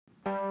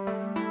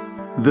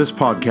This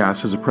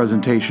podcast is a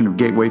presentation of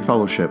Gateway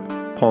Fellowship,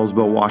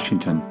 Paulsville,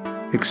 Washington.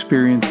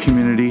 Experience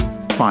community,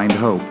 find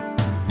hope.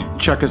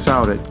 Check us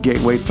out at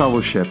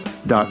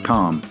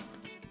gatewayfellowship.com.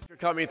 Thanks for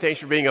coming. Thanks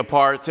for being a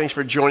part. Thanks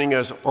for joining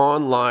us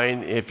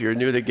online. If you're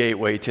new to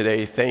Gateway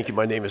today, thank you.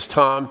 My name is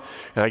Tom,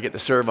 and I get to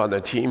serve on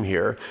the team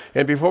here.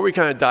 And before we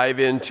kind of dive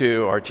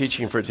into our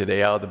teaching for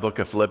today out of the book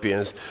of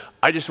Philippians,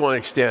 I just want to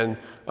extend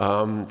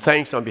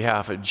thanks on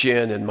behalf of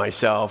Jen and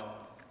myself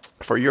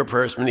for your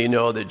prayers. Many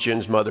know that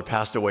Jen's mother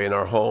passed away in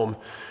our home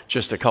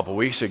just a couple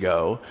weeks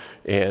ago,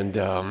 and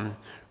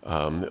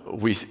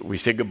we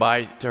said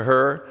goodbye to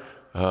her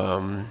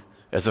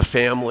as a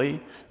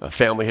family. A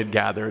family had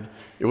gathered.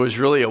 It was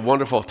really a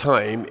wonderful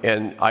time,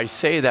 and I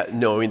say that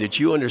knowing that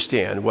you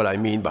understand what I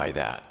mean by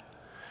that.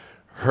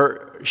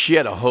 She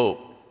had a hope,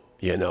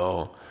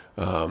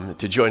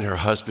 to join her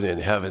husband in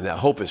heaven. That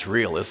hope is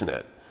real, isn't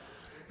it?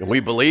 And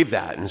we believe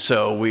that, and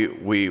so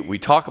we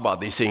talk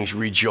about these things,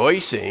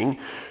 rejoicing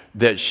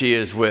that she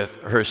is with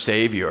her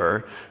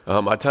Savior.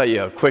 I'll tell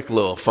you a quick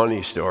little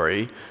funny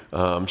story.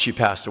 She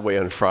passed away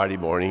on Friday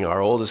morning.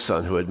 Our oldest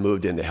son, who had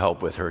moved in to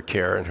help with her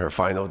care in her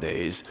final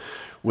days,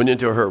 went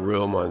into her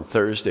room on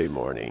Thursday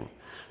morning,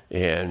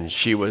 and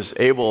she was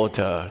able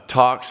to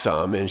talk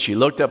some, and she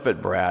looked up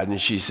at Brad,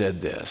 and she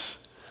said this,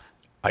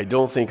 "I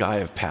don't think I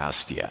have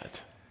passed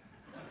yet."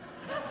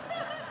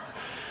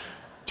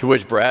 To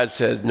which Brad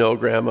said, "No,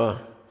 Grandma,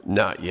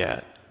 not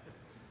yet."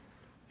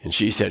 And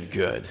she said,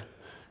 "Good,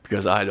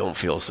 because I don't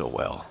feel so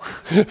well."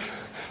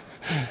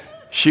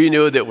 She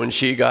knew that when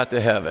she got to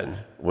heaven,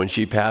 when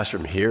she passed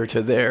from here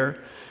to there,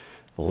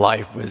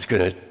 life was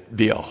going to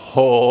be a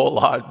whole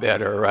lot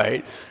better,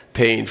 right?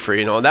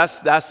 Pain-free. And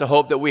that's the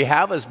hope that we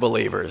have as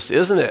believers,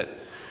 isn't it?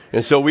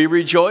 And so we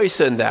rejoice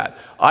in that.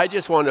 I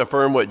just want to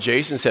affirm what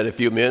Jason said a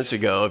few minutes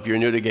ago. If you're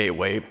new to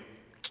Gateway,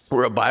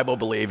 we're a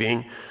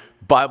Bible-believing,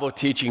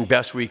 Bible-teaching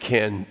best we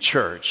can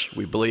church.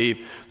 We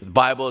believe the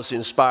Bible is the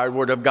inspired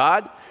Word of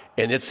God,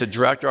 and it's to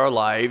direct our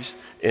lives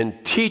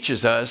and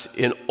teaches us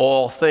in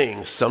all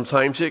things.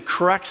 Sometimes it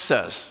corrects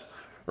us,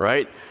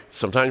 right?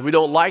 Sometimes we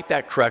don't like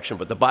that correction,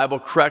 but the Bible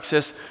corrects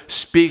us,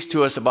 speaks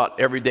to us about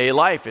everyday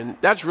life. And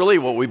that's really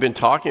what we've been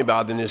talking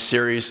about in this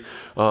series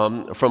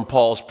from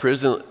Paul's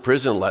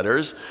prison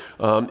letters.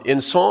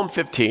 In Psalm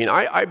 15,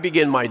 I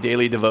begin my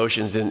daily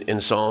devotions in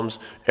Psalms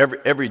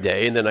every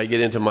day, and then I get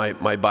into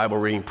my Bible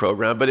reading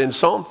program. But in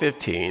Psalm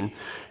 15,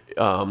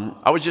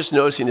 I was just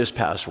noticing this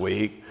past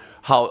week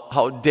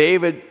how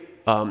David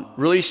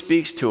really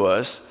speaks to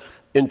us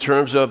in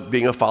terms of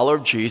being a follower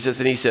of Jesus.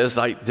 And he says,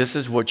 this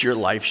is what your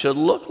life should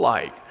look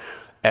like.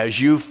 As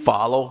you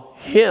follow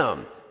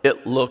him,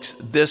 it looks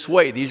this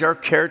way. These are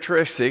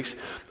characteristics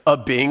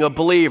of being a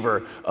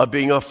believer, of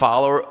being a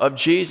follower of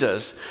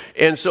Jesus.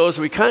 And so as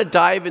we kind of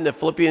dive into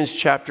Philippians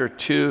chapter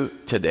 2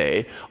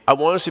 today, I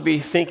want us to be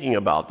thinking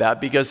about that,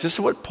 because this is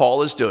what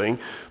Paul is doing,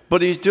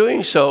 but he's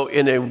doing so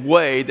in a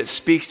way that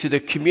speaks to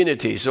the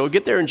community. So we'll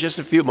get there in just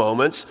a few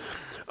moments.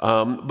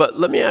 But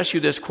let me ask you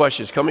this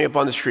question. It's coming up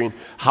on the screen.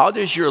 How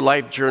does your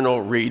life journal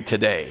read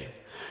today?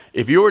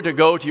 If you were to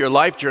go to your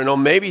life journal,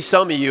 maybe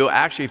some of you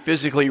actually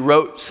physically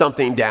wrote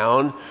something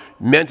down,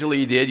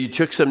 mentally did, you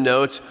took some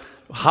notes.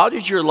 How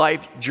does your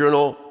life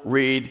journal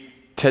read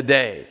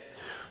today?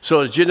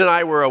 So as Jen and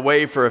I were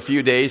away for a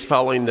few days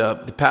following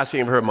the passing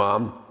of her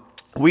mom,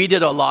 we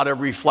did a lot of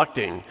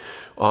reflecting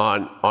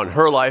on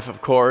her life, of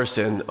course,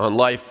 and on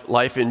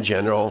life in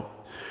general.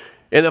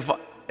 And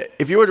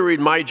if you were to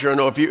read my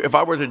journal, if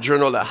I were to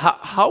journal that,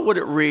 how would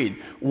it read?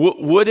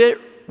 Would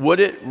it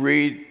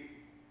read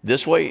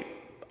this way?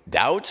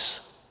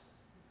 Doubts?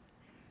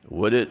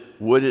 Would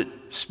it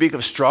speak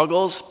of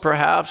struggles,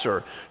 perhaps,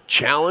 or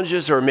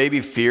challenges, or maybe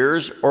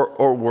fears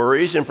or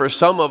worries? And for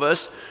some of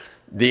us,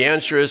 the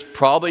answer is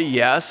probably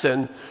yes.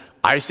 And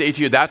I say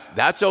to you,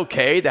 that's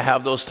okay to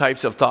have those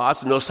types of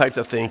thoughts and those types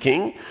of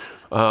thinking.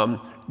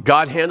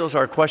 God handles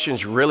our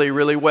questions really,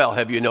 really well.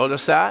 Have you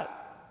noticed that?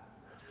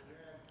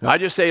 I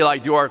just say,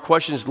 do our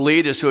questions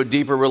lead us to a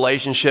deeper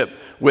relationship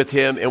with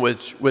him and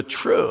with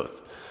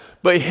truth?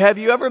 But have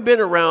you ever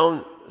been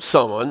around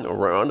someone,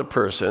 around a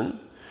person,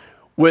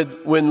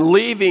 when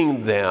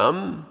leaving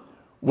them,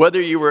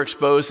 whether you were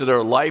exposed to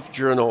their life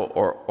journal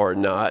or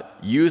not,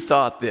 you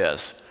thought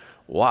this,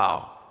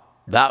 wow,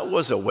 that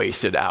was a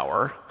wasted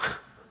hour?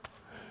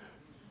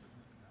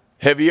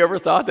 Have you ever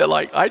thought that,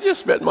 I just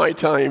spent my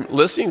time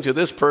listening to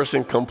this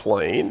person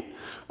complain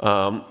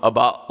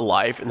about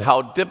life and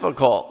how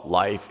difficult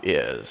life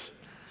is?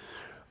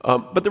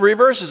 But the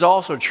reverse is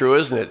also true,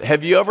 isn't it?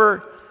 Have you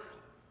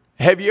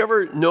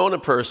ever known a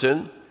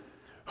person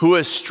who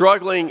is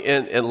struggling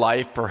in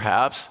life,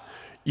 perhaps,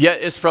 yet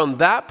it's from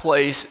that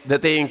place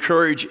that they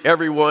encourage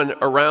everyone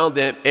around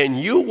them,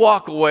 and you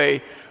walk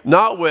away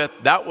not with,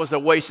 that was a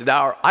wasted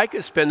hour, I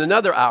could spend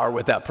another hour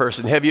with that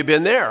person. Have you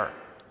been there?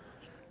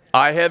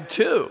 I have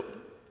too.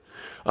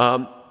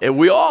 And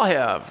we all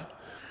have.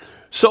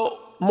 So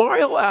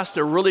Mario asked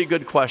a really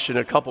good question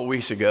a couple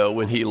weeks ago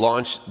when he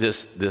launched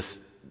this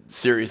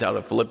series out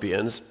of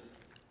Philippians.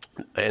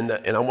 And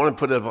I want to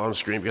put it up on the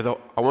screen because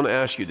I want to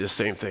ask you this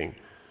same thing.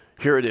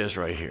 Here it is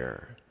right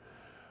here.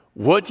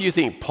 What do you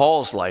think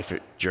Paul's life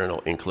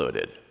journal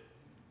included?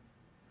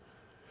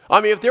 I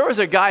mean, if there was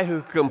a guy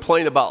who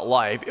complained about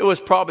life, it was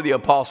probably the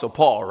Apostle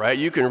Paul, right?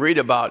 You can read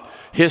about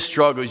his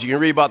struggles. You can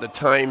read about the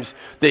times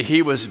that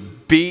he was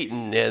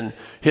beaten and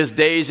his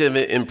days of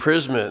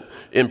imprisonment.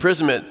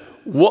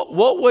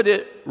 What would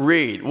it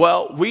read?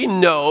 Well, we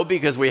know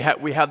because we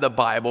have the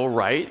Bible,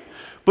 right?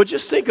 But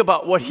just think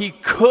about what he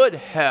could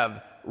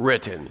have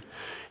written.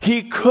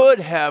 He could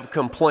have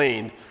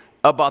complained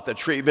about the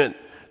treatment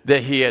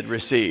that he had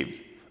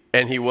received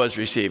and he was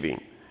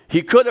receiving.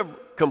 He could have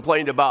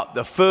complained about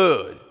the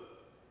food,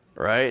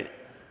 right?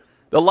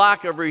 The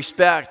lack of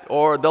respect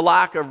or the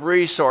lack of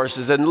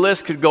resources, and the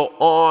list could go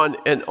on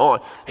and on.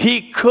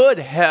 He could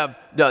have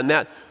done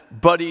that,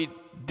 but he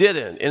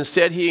didn't.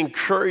 Instead, he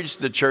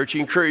encouraged the church, he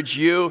encouraged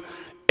you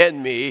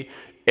and me,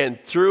 and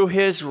through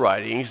his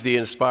writings, the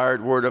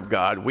inspired Word of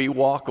God, we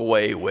walk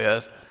away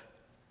with,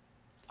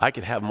 I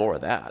could have more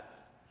of that.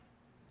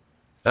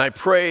 And I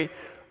pray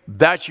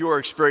that's your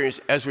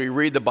experience as we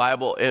read the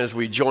Bible and as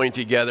we join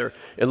together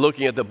in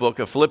looking at the book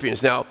of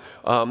Philippians. Now,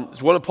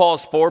 it's one of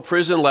Paul's 4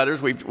 prison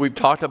letters. We've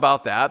talked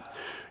about that.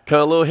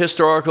 Kind of a little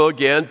historical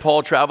again.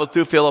 Paul traveled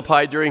through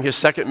Philippi during his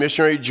second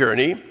missionary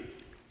journey.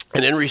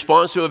 And in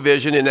response to a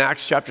vision in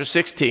Acts chapter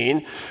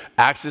 16,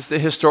 Acts is the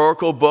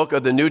historical book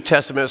of the New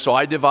Testament. So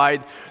I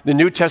divide the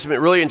New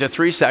Testament really into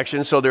 3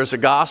 sections. So there's the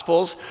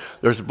Gospels,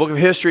 there's the book of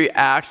history,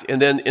 Acts,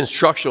 and then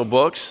instructional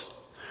books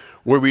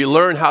where we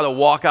learn how to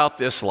walk out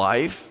this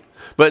life.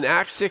 But in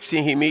Acts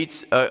 16, he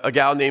meets a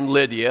gal named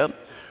Lydia,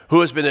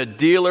 who has been a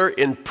dealer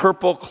in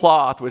purple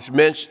cloth, which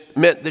meant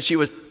that she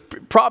was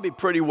probably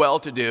pretty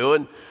well-to-do.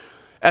 And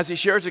as he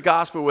shares the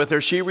gospel with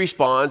her, she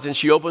responds, and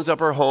she opens up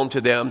her home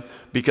to them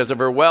because of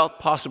her wealth,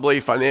 possibly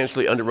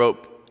financially underwrote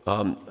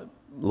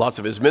lots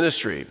of his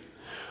ministry.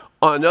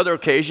 On another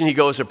occasion, he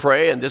goes to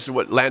pray, and this is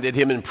what landed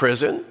him in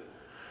prison.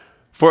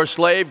 For a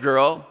slave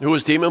girl who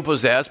was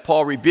demon-possessed,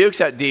 Paul rebukes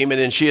that demon,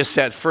 and she is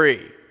set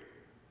free.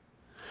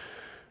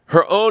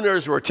 Her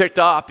owners were ticked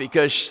off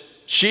because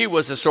she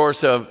was the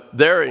source of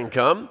their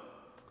income.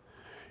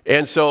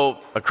 And so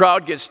a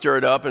crowd gets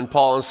stirred up, and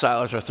Paul and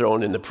Silas are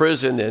thrown into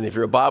prison. And if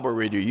you're a Bible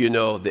reader, you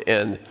know the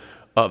end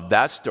of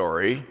that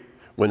story,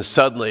 when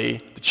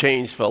suddenly the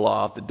chains fell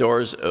off, the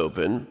doors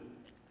open,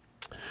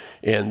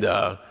 and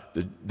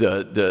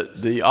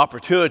the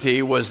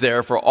opportunity was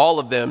there for all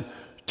of them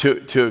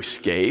to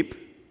escape.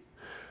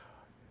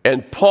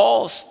 And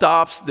Paul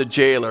stops the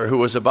jailer who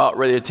was about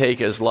ready to take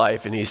his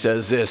life, and he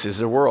says this, is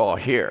that we're all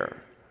here.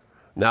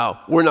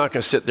 Now, we're not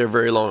going to sit there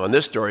very long on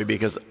this story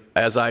because,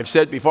 as I've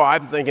said before,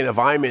 I'm thinking if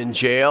I'm in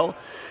jail,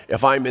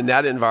 if I'm in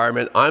that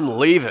environment, I'm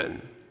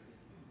leaving.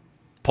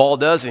 Paul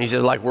does, and he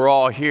says, like, we're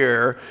all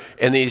here.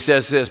 And then he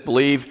says this,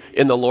 believe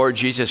in the Lord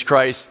Jesus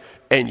Christ,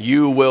 and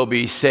you will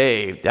be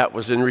saved. That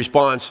was in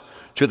response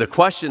to the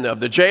question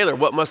of the jailer,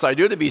 what must I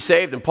do to be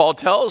saved? And Paul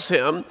tells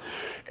him,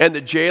 and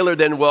the jailer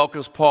then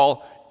welcomes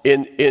Paul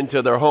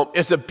into their home.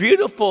 It's a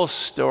beautiful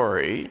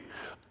story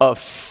of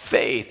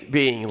faith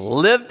being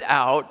lived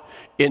out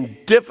in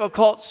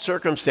difficult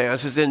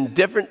circumstances,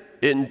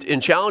 in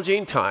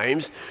challenging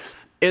times,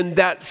 and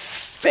that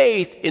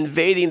faith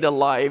invading the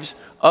lives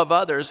of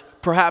others,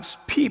 perhaps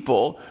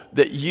people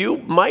that you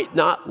might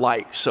not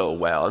like so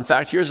well. In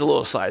fact, here's a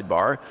little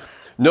sidebar.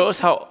 Notice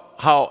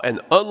how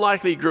an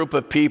unlikely group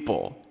of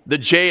people, the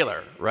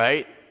jailer,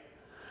 right,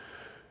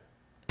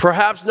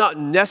 perhaps not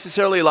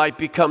necessarily like,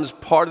 becomes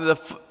part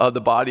of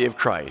the body of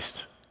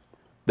Christ.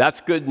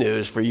 That's good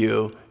news for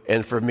you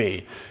and for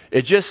me.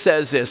 It just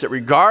says this, that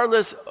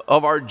regardless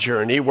of our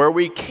journey, where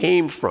we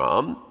came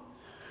from,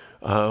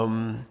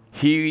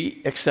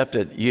 he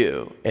accepted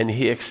you and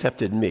he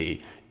accepted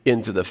me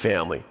into the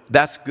family.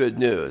 That's good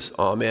news.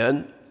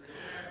 Amen.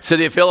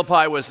 City of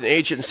Philippi was an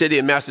ancient city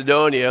in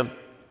Macedonia,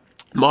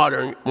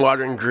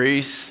 modern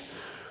Greece.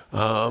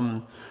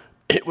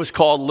 It was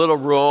called Little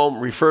Rome,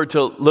 referred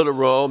to Little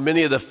Rome.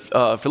 Many of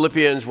the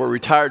Philippians were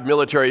retired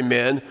military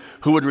men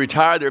who would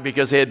retire there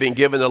because they had been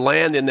given the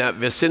land in that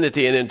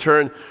vicinity, and in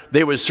turn,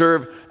 they would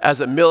serve as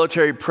a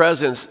military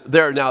presence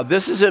there. Now,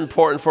 this is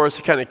important for us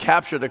to kind of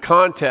capture the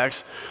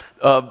context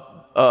of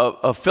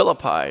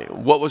Philippi,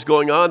 what was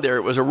going on there.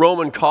 It was a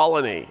Roman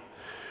colony.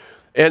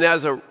 And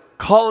as a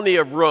colony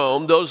of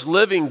Rome, those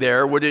living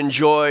there would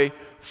enjoy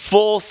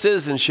full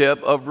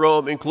citizenship of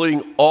Rome,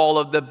 including all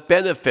of the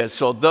benefits.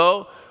 So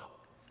though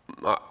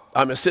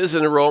I'm a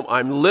citizen of Rome,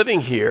 I'm living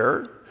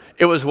here,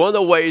 it was one of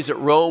the ways that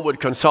Rome would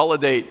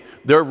consolidate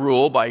their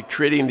rule by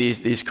creating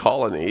these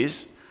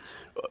colonies.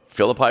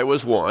 Philippi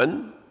was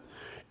one,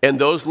 and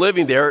those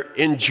living there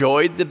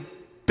enjoyed the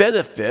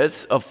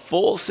benefits of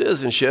full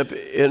citizenship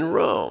in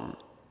Rome.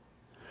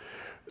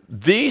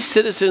 These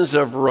citizens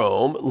of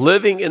Rome,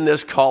 living in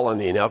this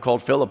colony now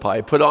called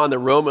Philippi, put on the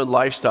Roman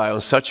lifestyle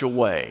in such a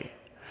way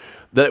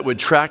that it would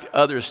attract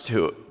others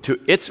to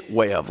its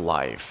way of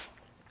life.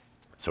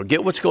 So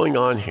get what's going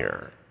on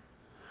here.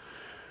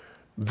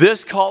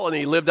 This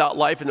colony lived out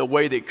life in a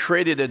way that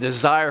created a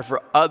desire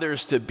for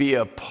others to be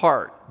a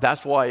part.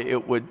 That's why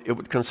it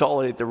would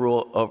consolidate the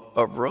rule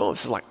of Rome.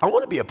 It's like, I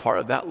want to be a part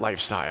of that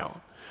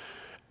lifestyle.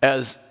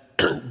 As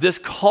this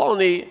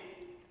colony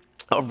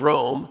of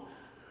Rome,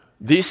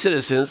 these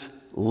citizens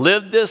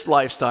lived this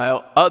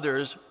lifestyle,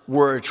 others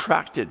were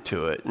attracted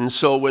to it. And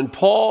so when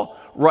Paul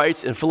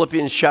writes in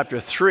Philippians chapter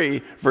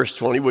 3, verse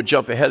 20, we'll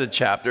jump ahead a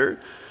chapter,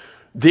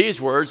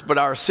 these words, "But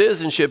our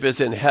citizenship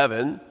is in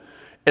heaven,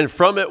 and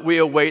from it we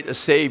await a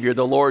Savior,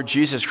 the Lord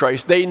Jesus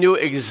Christ." They knew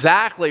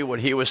exactly what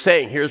he was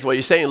saying. Here's what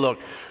he's saying. Look,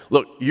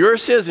 your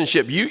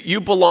citizenship, you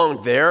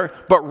belong there,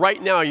 but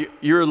right now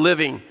you're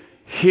living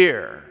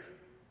here.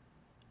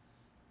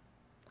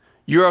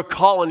 You're a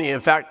colony.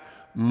 In fact,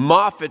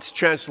 Moffat's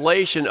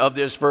translation of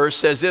this verse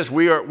says this: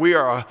 we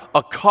are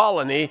a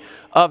colony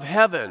of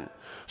heaven.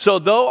 So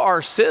though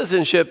our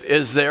citizenship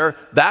is there,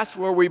 that's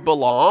where we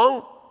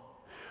belong.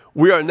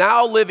 We are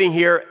now living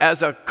here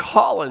as a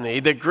colony.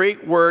 The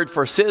Greek word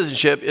for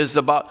citizenship is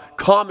about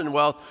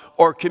commonwealth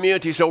or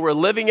community. So we're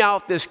living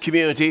out this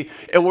community,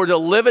 and we're to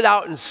live it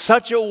out in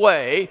such a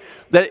way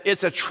that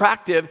it's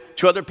attractive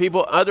to other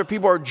people. Other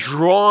people are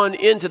drawn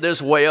into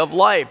this way of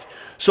life.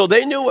 So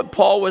they knew what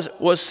Paul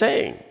was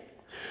saying.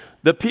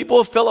 The people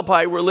of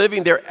Philippi were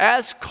living there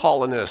as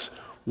colonists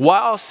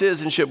while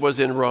citizenship was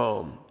in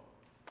Rome.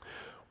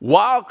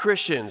 While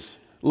Christians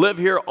live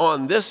here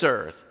on this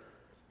earth,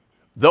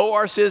 though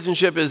our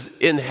citizenship is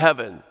in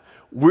heaven,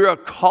 we're a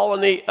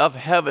colony of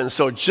heaven.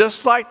 So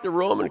just like the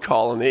Roman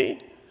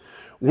colony,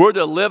 we're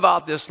to live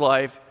out this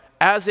life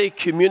as a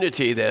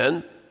community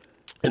then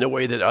in a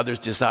way that others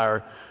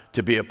desire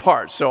to be a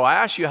part. So I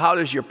ask you, how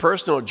does your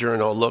personal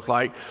journal look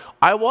like?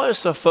 I want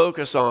us to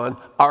focus on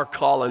our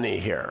colony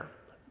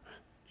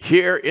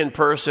here in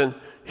person,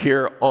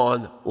 here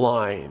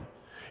online.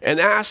 And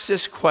ask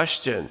this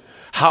question: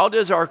 how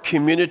does our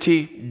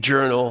community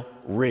journal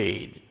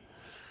read?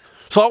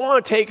 So I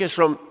want to take us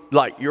from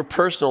like your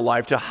personal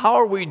life to how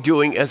are we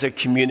doing as a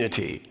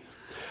community?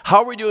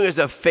 How are we doing as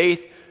a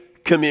faith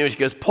community?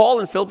 Because Paul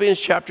in Philippians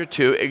chapter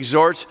 2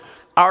 exhorts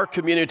our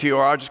community,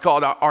 or I'll just call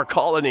it our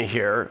colony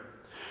here,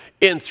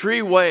 in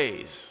 3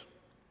 ways.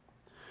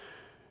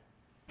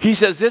 He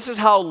says this is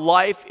how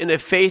life in a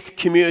faith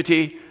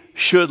community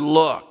should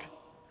look.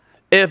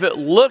 If it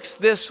looks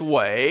this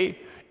way,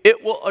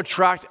 it will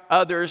attract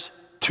others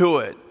to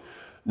it.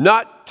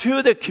 Not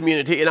to the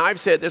community, and I've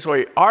said it this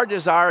way, our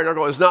desire and our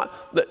goal is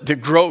not to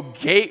grow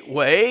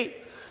Gateway,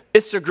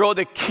 it's to grow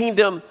the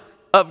kingdom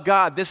of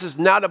God. This is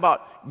not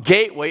about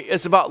Gateway,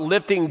 it's about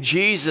lifting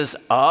Jesus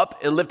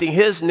up and lifting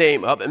his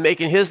name up and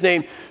making his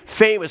name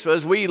famous. But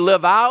as we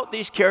live out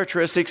these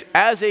characteristics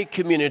as a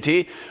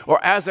community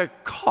or as a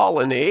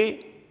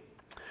colony,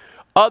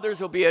 others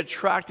will be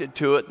attracted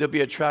to it, they'll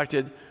be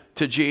attracted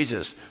to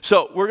Jesus.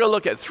 So we're going to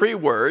look at 3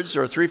 words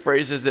or 3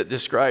 phrases that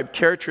describe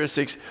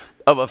characteristics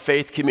of a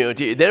faith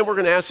community. Then we're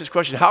going to ask this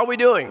question: how are we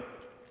doing?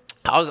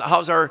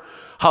 How's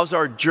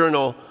our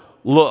journal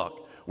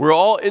look? We're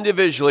all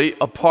individually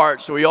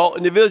apart, so we all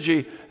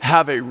individually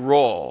have a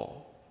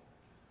role.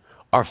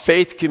 Our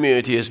faith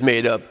community is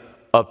made up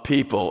of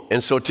people,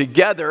 and so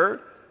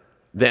together,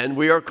 then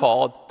we are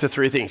called to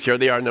 3 things. Here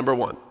they are. Number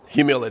 1,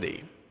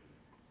 humility.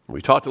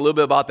 We talked a little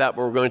bit about that,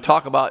 but we're going to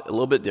talk about it a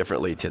little bit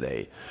differently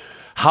today.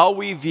 How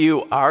we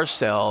view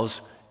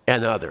ourselves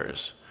and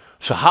others.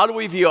 So how do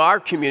we view our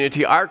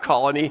community, our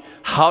colony?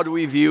 How do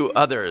we view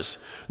others?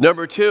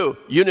 Number 2,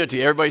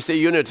 unity. Everybody say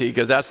unity,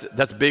 because that's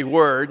a big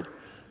word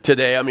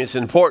today. I mean, it's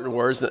an important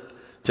word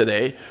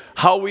today.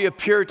 How we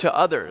appear to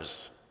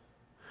others.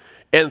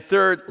 And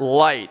 3rd,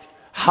 light.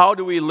 How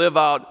do we live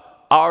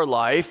out our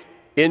life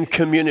in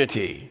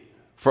community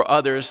for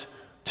others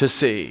to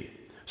see?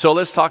 So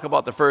let's talk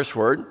about the first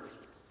word.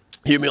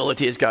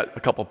 Humility has got a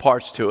couple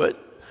parts to it.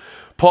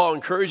 Paul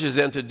encourages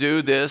them to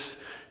do this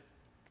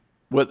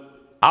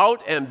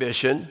without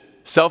ambition,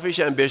 selfish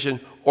ambition,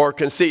 or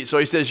conceit. So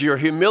he says your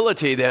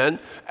humility then,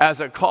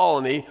 as a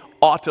colony,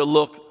 ought to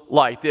look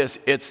like this.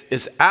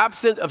 It's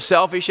absent of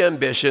selfish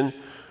ambition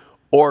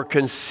or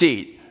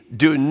conceit.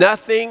 Do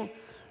nothing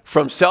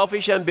from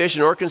selfish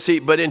ambition or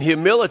conceit, but in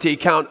humility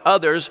count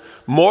others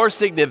more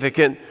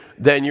significant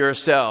than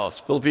yourselves.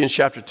 Philippians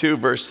chapter 2,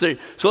 verse 3.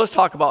 So let's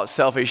talk about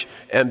selfish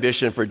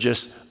ambition for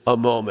just a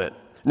moment.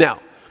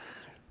 Now,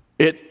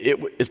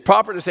 it's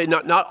proper to say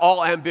not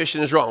all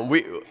ambition is wrong.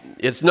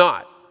 It's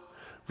not.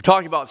 We're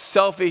talking about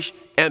selfish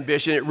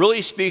ambition. It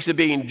really speaks of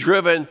being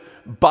driven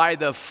by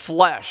the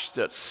flesh.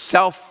 That's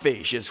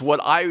selfish. It's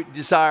what I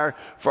desire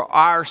for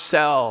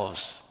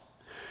ourselves.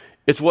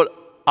 It's what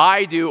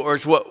I do, or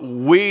it's what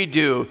we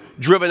do,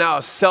 driven out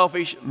of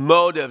selfish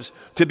motives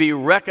to be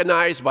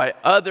recognized by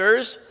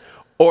others,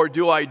 or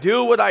do I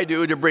do what I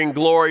do to bring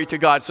glory to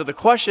God? So the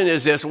question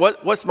is this: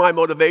 what's my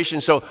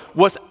motivation? So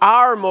what's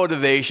our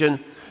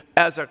motivation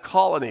as a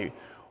colony?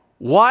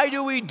 Why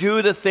do we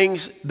do the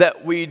things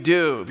that we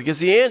do? Because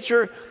the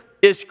answer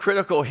is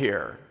critical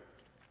here.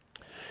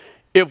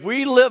 If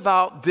we live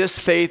out this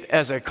faith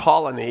as a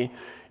colony,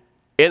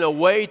 in a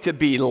way to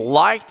be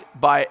liked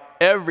by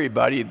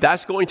everybody,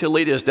 that's going to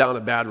lead us down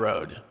a bad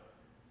road.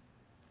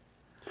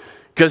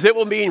 Because it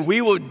will mean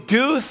we will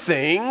do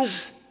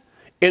things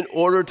in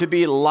order to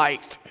be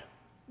liked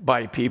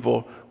by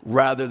people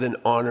rather than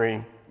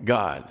honoring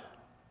God.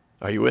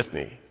 Are you with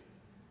me?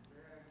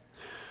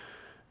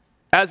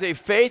 As a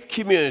faith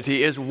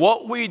community, is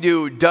what we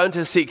do done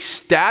to seek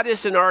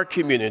status in our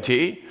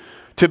community,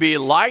 to be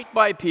liked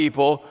by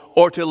people,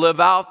 or to live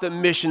out the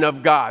mission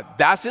of God?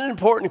 That's an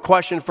important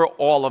question for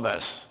all of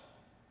us.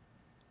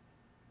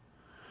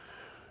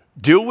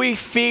 Do we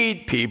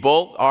feed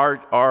people,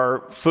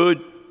 our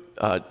food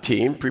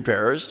team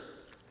preparers,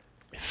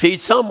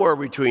 feed somewhere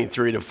between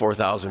 3,000 to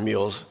 4,000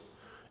 meals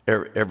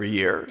every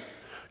year?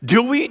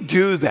 Do we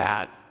do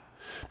that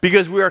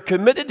because we are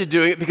committed to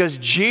doing it because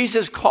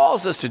Jesus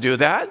calls us to do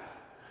that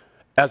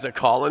as a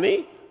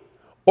colony?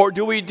 Or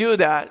do we do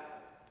that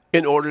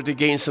in order to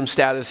gain some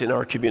status in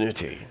our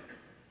community?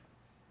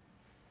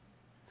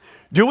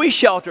 Do we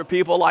shelter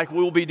people like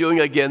we'll be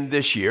doing again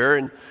this year,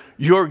 and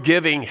your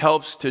giving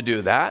helps to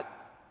do that?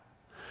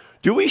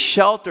 Do we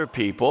shelter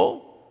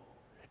people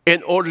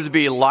in order to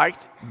be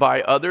liked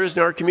by others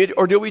in our community?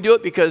 Or do we do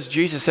it because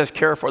Jesus says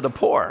care for the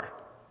poor?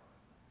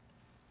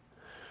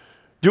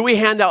 Do we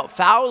hand out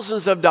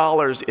thousands of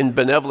dollars in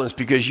benevolence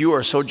because you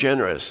are so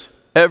generous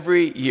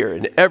every year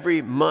and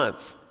every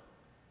month,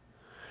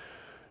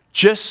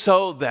 just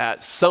so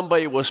that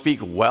somebody will speak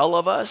well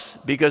of us?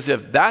 Because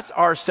if that's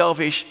our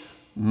selfish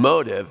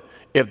motive,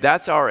 if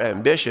that's our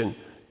ambition,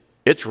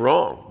 it's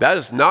wrong. That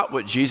is not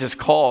what Jesus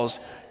calls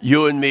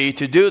you and me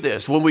to do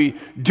this. When we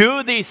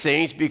do these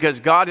things because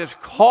God has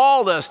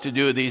called us to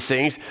do these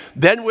things,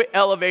 then we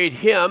elevate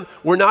Him.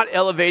 We're not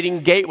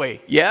elevating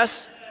Gateway.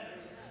 Yes?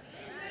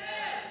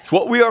 It's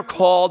what we are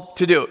called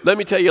to do. Let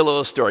me tell you a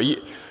little story.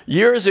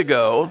 Years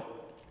ago,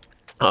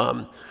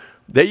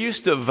 they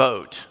used to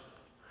vote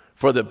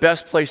for the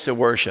best place to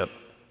worship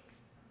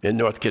in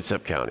North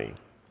Kitsap County.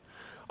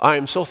 I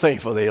am so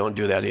thankful they don't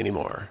do that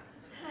anymore.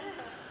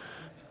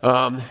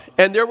 And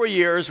there were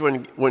years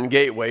when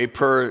Gateway,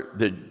 per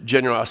the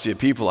generosity of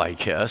people, I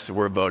guess,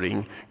 were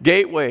voting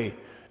Gateway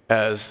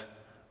as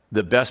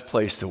the best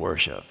place to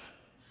worship.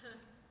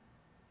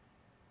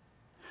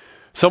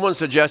 Someone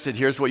suggested,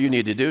 here's what you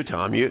need to do,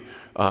 Tom.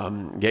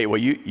 Gateway,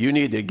 you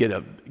need to get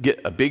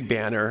a big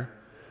banner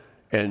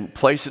and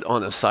place it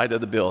on the side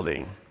of the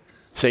building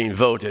saying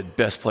voted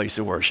best place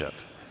to worship.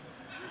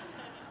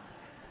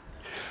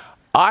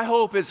 I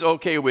hope it's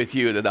okay with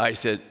you that I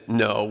said,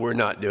 no, we're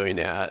not doing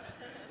that.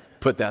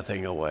 Put that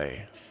thing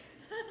away.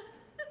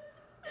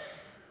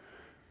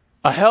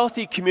 A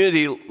healthy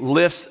community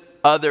lifts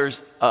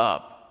others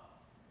up.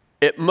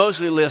 It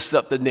mostly lifts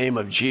up the name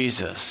of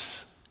Jesus.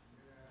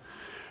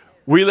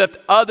 We lift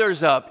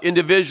others up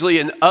individually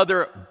in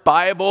other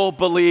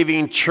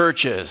Bible-believing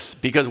churches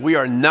because we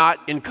are not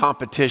in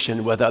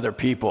competition with other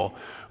people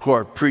who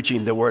are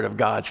preaching the Word of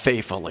God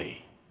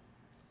faithfully.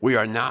 We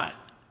are not.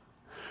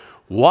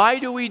 Why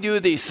do we do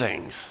these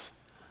things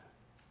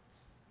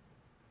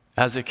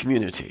as a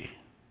community?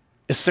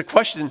 It's the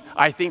question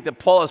I think that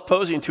Paul is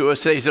posing to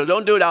us today. So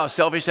don't do it out of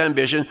selfish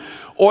ambition.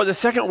 Or the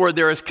second word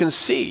there is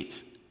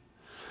conceit.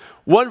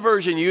 One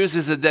version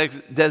uses the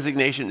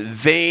designation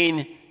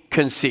vain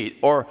conceit,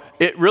 or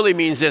it really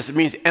means this. It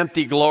means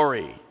empty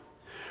glory.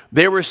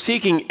 They were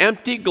seeking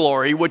empty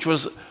glory, which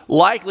was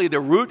likely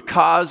the root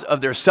cause of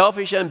their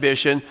selfish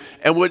ambition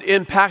and would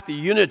impact the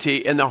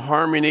unity and the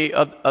harmony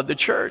of the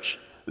church.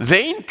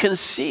 Vain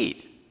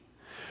conceit.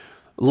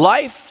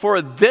 Life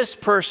for this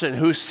person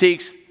who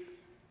is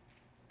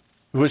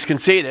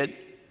conceited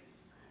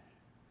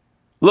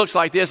looks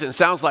like this and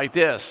sounds like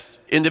this.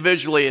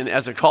 Individually and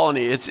as a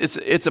colony,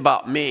 it's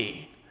about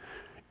me.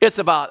 It's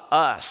about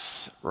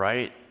us,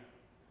 right?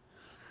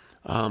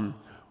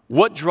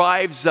 What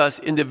drives us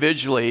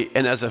individually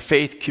and as a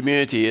faith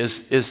community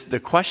is the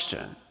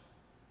question.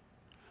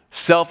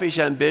 Selfish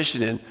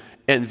ambition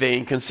and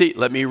vain conceit.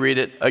 Let me read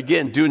it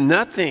again. Do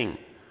nothing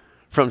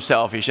from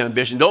selfish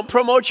ambition. Don't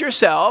promote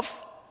yourself.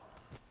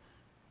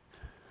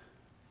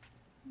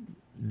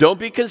 Don't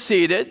be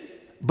conceited,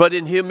 but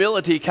in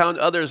humility count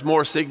others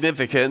more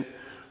significant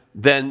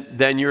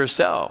than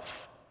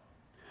yourself.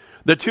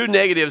 The two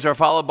negatives are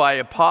followed by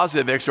a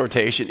positive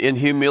exhortation. In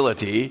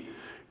humility,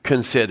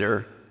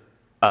 consider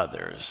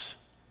others.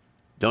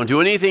 Don't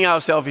do anything out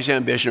of selfish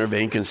ambition or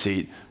vain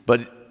conceit,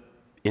 but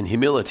in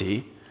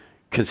humility,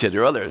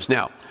 consider others.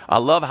 Now, I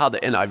love how the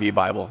NIV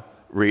Bible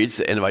reads,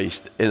 the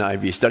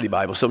NIV Study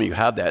Bible. Some of you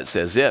have that. It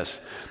says this: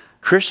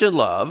 Christian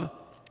love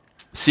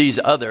sees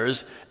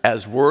others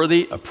as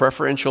worthy of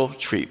preferential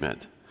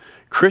treatment.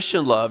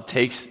 Christian love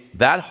takes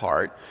that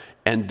heart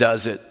and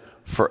does it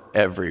for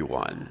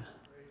everyone.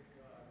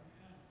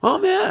 Oh,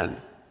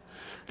 man.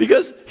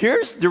 Because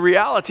here's the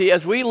reality.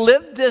 As we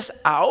live this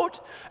out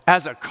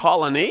as a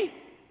colony,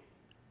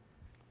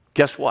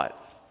 guess what?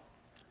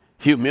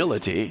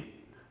 Humility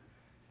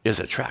is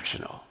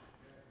attractional.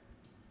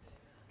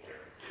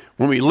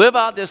 When we live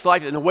out this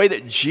life in the way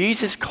that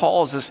Jesus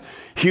calls us,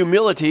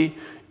 humility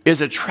is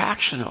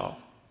attractional.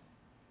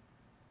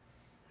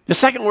 The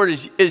second word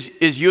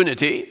is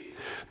unity.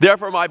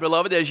 Therefore, my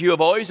beloved, as you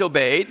have always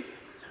obeyed,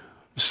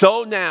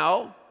 so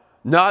now,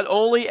 not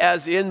only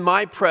as in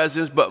my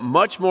presence, but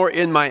much more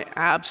in my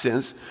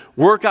absence,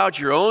 work out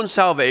your own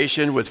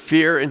salvation with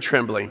fear and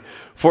trembling.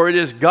 For it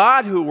is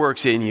God who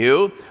works in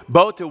you,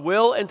 both to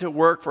will and to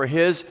work for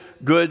his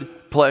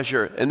good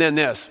pleasure. And then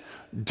this,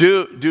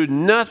 do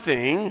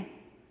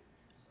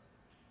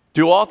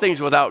all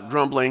things without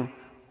grumbling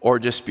or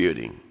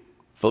disputing.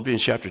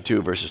 Philippians chapter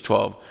 2, verses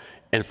 12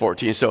 and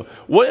 14. So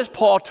what is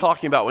Paul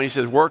talking about when he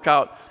says work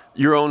out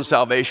your own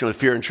salvation with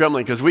fear and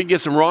trembling? Because we get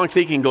some wrong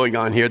thinking going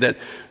on here that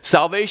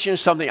salvation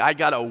is something I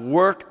got to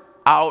work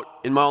out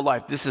in my own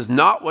life. This is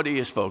not what he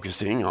is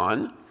focusing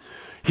on.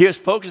 He is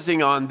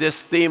focusing on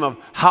this theme of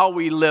how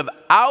we live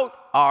out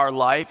our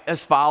life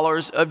as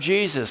followers of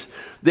Jesus.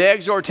 The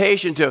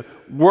exhortation to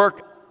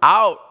work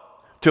out,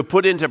 to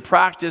put into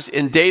practice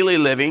in daily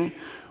living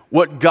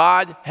what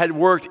God had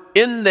worked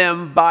in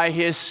them by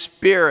his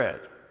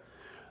Spirit.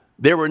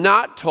 They were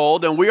not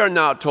told, and we are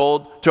not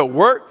told, to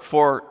work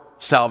for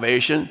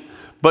salvation,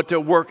 but to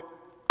work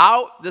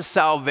out the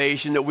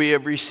salvation that we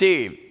have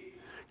received.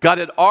 God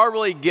had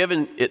already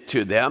given it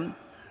to them.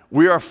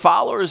 We are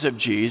followers of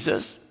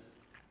Jesus.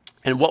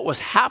 And what was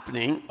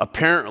happening,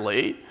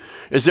 apparently,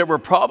 is there were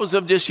problems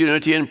of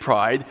disunity and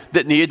pride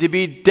that needed to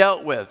be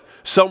dealt with.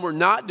 Some were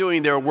not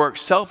doing their work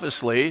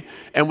selflessly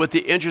and with the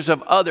interests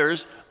of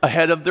others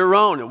ahead of their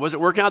own. It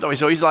wasn't working out that way.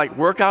 So he's like,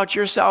 work out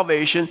your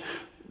salvation,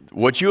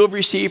 what you have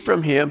received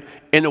from him,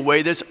 in a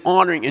way that's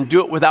honoring, and do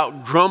it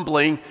without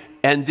grumbling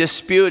and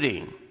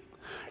disputing.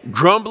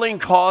 Grumbling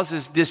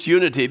causes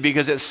disunity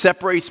because it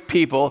separates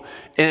people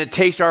and it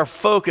takes our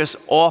focus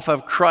off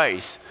of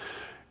Christ.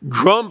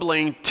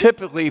 Grumbling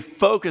typically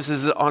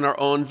focuses on our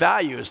own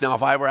values. Now,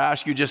 if I were to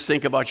ask you, just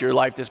think about your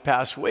life this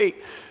past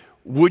week,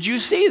 would you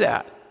see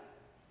that?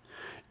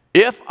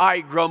 If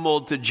I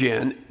grumbled to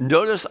Jen,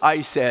 notice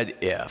I said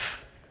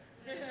if.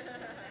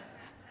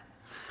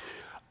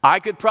 I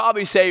could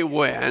probably say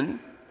when.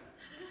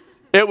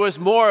 It was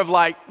more of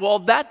like, well,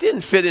 that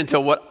didn't fit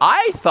into what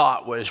I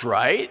thought was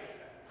right,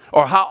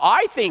 or how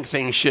I think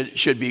things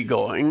should be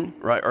going,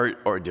 right,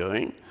 or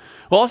doing.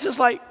 Well, it's just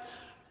like,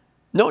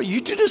 no, you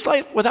do this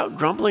life without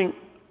grumbling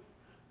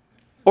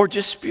or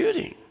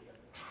disputing,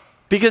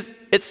 because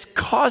it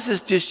causes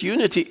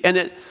disunity and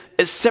it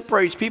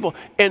separates people.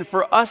 And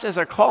for us as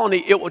a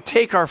colony, it will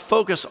take our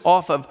focus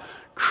off of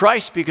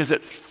Christ because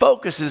it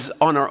focuses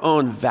on our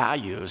own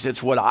values.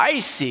 It's what I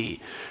see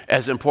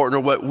as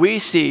important, or what we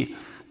see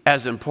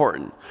as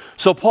important.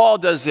 So Paul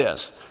does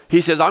this.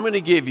 He says, I'm going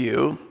to give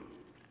you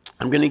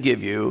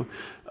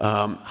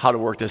how to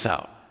work this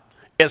out.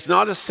 It's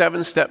not a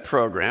 7-step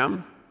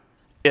program.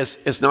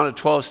 It's not a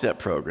 12-step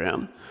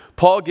program.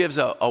 Paul gives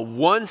a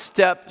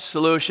 1-step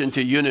solution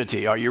to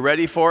unity. Are you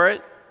ready for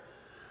it?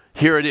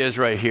 Here it is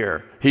right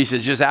here. He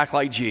says, just act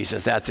like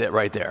Jesus. That's it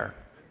right there.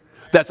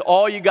 That's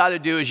all you got to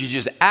do, is you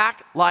just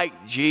act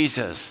like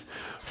Jesus.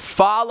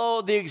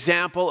 Follow the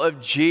example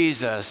of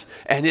Jesus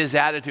and his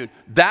attitude.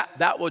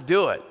 That will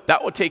do it.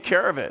 That will take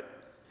care of it.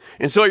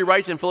 And so he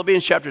writes in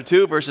Philippians chapter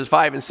 2, verses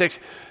 5 and 6,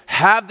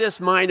 have this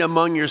mind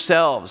among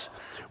yourselves,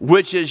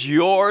 which is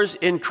yours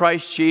in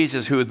Christ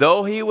Jesus, who,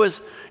 though he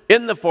was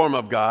in the form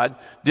of God,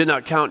 did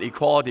not count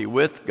equality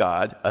with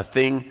God a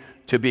thing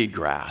to be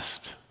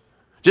grasped.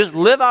 Just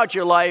live out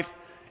your life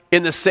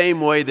in the same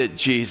way that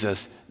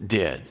Jesus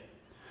did.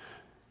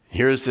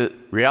 Here's the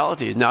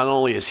reality. Not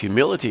only is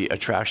humility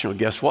attractional,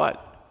 guess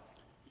what?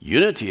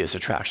 Unity is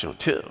attractional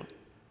too.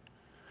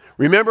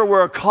 Remember,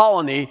 we're a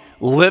colony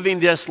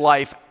living this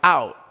life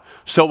out.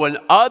 So when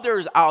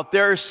others out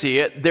there see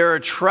it, they're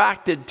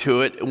attracted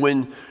to it.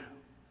 When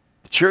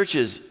the church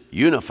is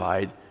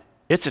unified,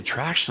 it's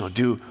attractional.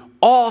 Do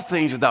all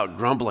things without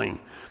grumbling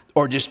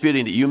or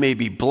disputing, that you may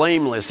be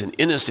blameless and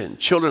innocent,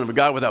 children of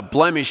God without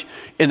blemish,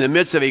 in the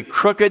midst of a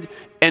crooked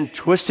and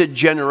twisted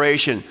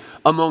generation,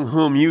 among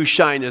whom you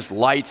shine as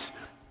lights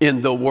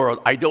in the world.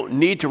 I don't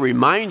need to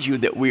remind you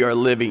that we are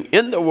living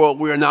in the world.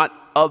 We are not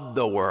of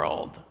the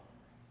world.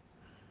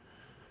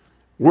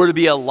 We're to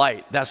be a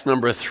light. That's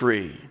number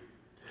 3.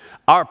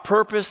 Our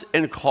purpose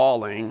and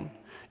calling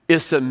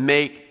is to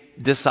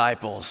make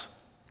disciples.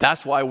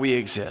 That's why we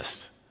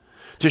exist.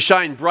 To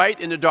shine bright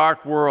in the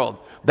dark world.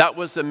 That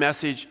was the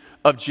message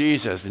of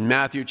Jesus. In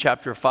Matthew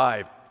chapter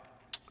 5,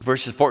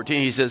 verses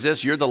 14, he says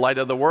this, you're the light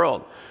of the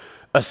world.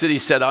 A city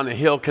set on a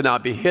hill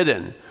cannot be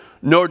hidden,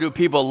 nor do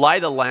people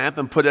light a lamp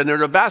and put it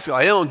under a basket.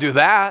 They don't do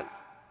that.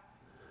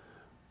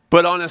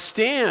 But on a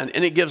stand,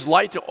 and it gives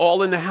light to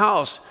all in the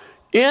house.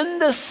 In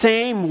the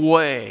same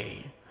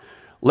way,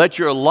 let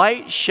your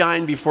light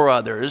shine before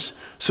others,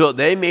 so that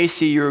they may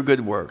see your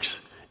good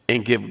works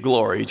and give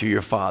glory to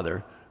your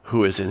Father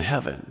who is in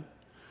heaven.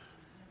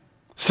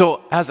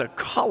 So as a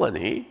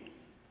colony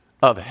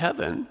of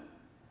heaven,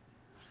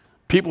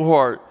 people who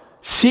are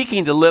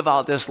seeking to live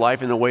out this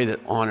life in a way that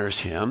honors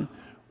him,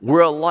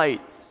 we're a light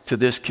to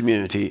this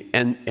community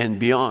and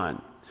beyond.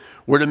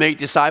 We're to make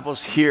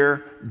disciples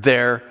here,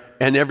 there,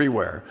 and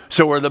everywhere.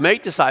 So we're to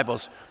make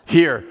disciples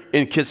here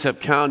in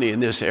Kitsap County in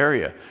this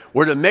area.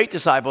 We're to make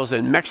disciples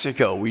in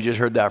Mexico. We just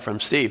heard that from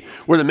Steve.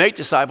 We're to make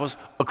disciples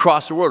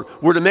across the world.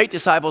 We're to make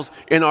disciples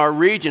in our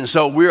region.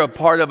 So we're a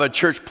part of a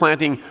church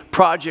planting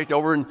project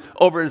over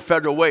in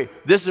Federal Way.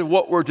 This is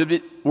what we're to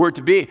be. We're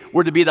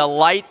to be the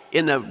light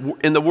in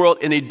the world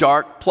in a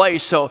dark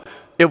place. So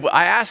if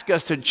I ask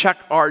us to check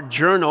our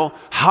journal,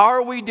 how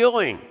are we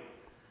doing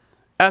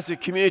as a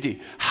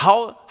community?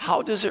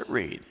 How does it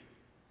read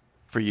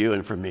for you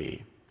and for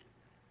me?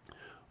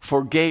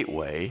 For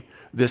Gateway,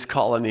 this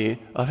colony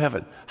of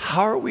heaven.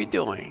 How are we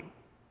doing?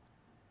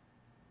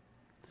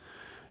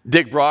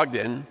 Dick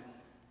Brogden,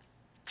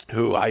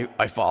 who I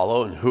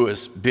follow and who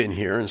has been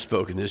here and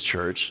spoken in this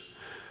church,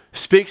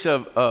 speaks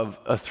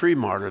of three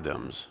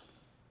martyrdoms.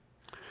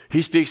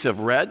 He speaks of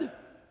red,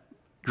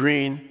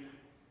 green,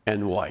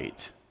 and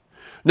white.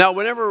 Now,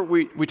 whenever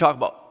we talk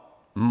about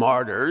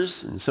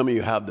martyrs, and some of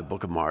you have the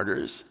Book of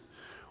Martyrs,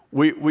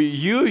 we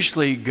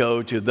usually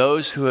go to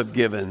those who have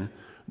given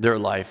their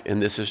life,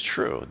 and this is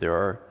true.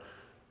 There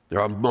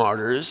are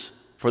martyrs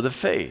for the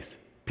faith,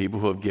 people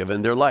who have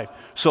given their life.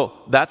 So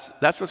that's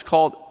what's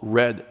called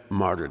red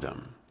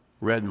martyrdom.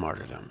 Red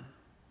martyrdom.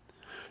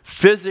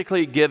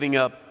 Physically giving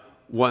up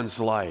one's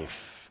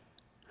life.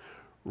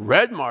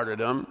 Red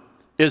martyrdom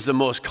is the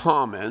most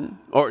common,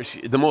 or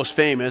the most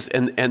famous,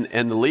 and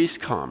the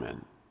least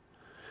common.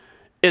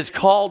 It's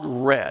called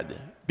red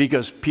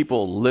because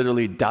people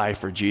literally die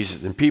for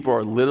Jesus, and people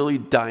are literally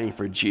dying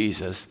for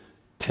Jesus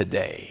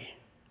today.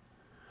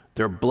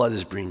 Their blood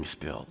is being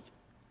spilled.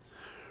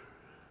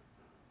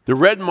 The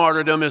red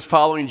martyrdom is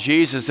following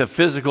Jesus, a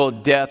physical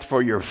death for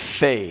your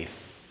faith.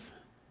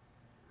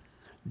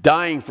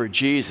 Dying for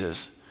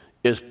Jesus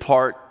is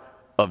part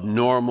of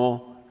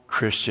normal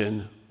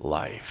Christian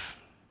life.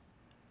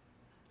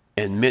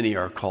 And many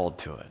are called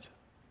to it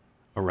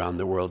around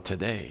the world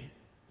today.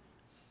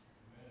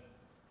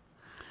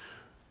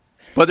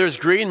 But there's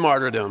green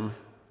martyrdom.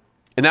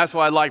 And that's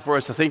what I'd like for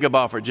us to think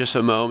about for just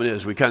a moment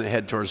as we kind of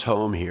head towards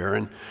home here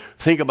and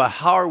think about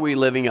how are we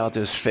living out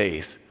this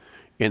faith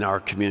in our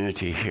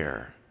community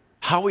here.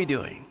 How are we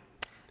doing?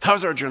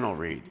 How's our journal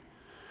read?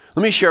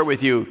 Let me share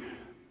with you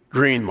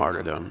green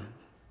martyrdom.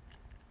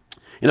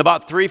 In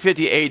about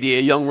 350 AD,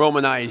 a young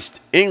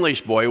Romanized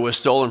English boy was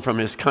stolen from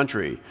his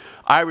country.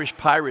 Irish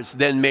pirates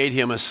then made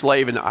him a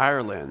slave in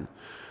Ireland.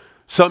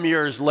 Some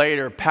years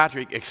later,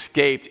 Patrick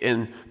escaped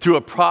and, through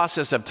a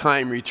process of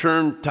time,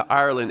 returned to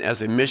Ireland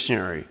as a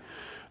missionary.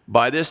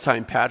 By this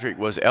time, Patrick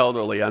was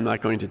elderly. I'm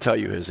not going to tell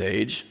you his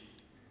age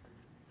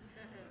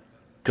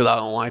because I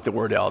don't like the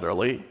word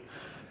elderly.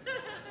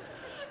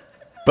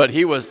 But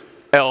he was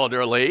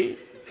elderly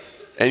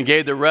and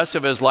gave the rest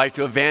of his life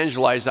to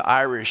evangelize the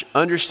Irish,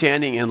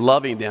 understanding and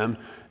loving them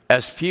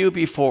as few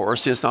before or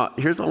since. Now,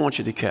 here's what I want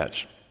you to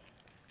catch.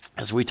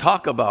 As we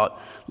talk about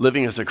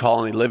living as a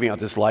colony, living out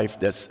this life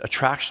that's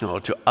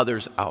attractional to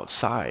others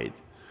outside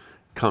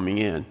coming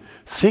in,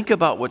 think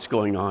about what's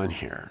going on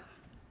here.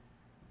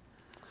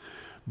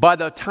 By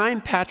the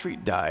time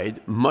Patrick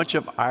died, much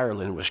of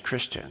Ireland was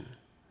Christian.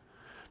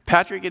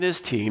 Patrick and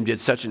his team did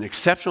such an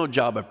exceptional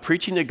job of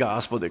preaching the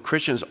gospel that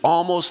Christians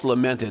almost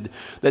lamented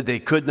that they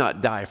could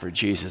not die for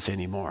Jesus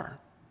anymore.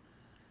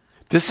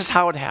 This is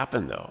how it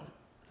happened, though.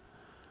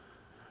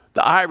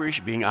 The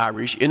Irish, being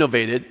Irish,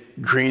 innovated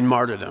green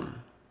martyrdom.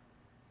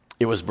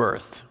 It was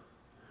birthed.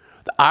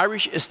 The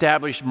Irish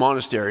established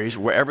monasteries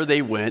wherever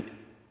they went,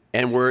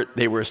 and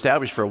they were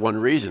established for one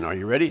reason. Are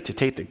you ready? To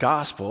take the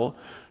gospel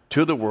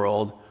to the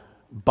world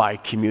by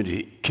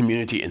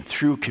community and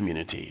through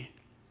community.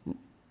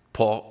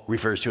 Paul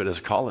refers to it as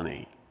a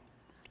colony.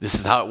 This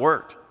is how it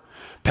worked.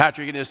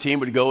 Patrick and his team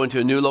would go into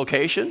a new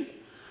location,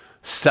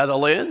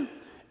 settle in,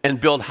 and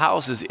build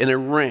houses in a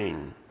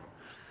ring.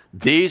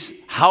 These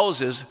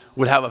houses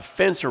would have a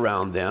fence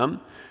around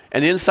them,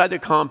 and inside the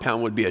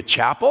compound would be a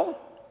chapel,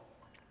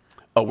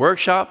 a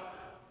workshop,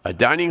 a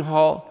dining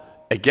hall,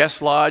 a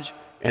guest lodge,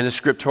 and a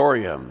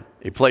scriptorium,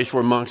 a place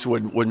where monks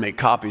would make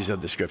copies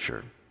of the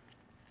scripture,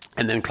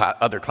 and then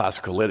other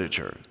classical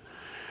literature.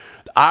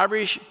 The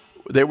Irish,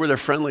 they were the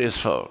friendliest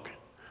folk.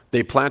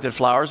 They planted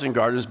flowers and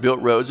gardens, built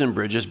roads and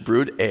bridges,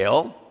 brewed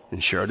ale,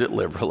 and shared it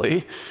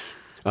liberally.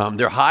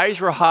 Their highs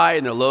were high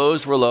and their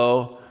lows were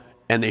low,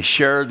 and they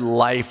shared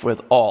life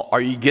with all.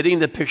 Are you getting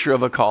the picture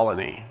of a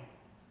colony?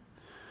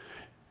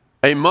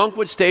 A monk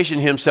would station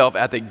himself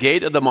at the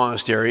gate of the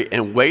monastery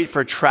and wait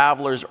for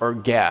travelers or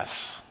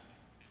guests.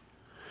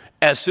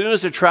 As soon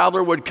as a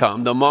traveler would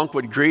come, the monk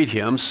would greet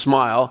him,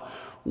 smile,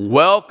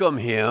 welcome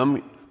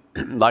him,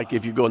 like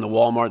if you go into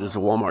Walmart, there's a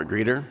Walmart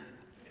greeter,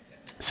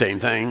 same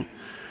thing,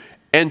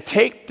 and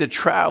take the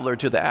traveler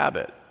to the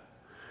abbot.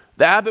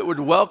 The abbot would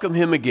welcome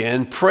him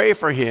again, pray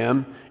for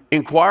him,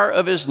 inquire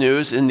of his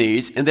news and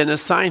needs, and then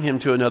assign him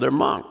to another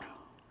monk.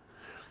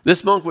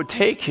 This monk would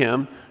take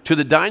him to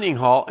the dining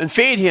hall and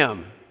feed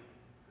him,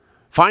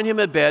 find him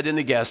a bed in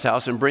the guest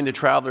house, and bring the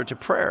traveler to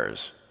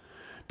prayers.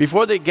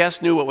 Before the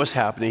guest knew what was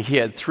happening, he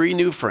had 3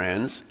 new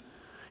friends.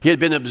 He had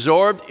been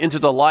absorbed into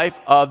the life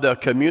of the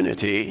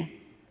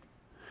community.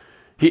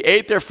 He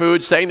ate their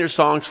food, sang their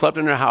songs, slept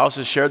in their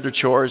houses, shared their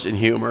chores in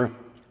humor,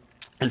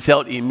 and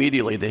felt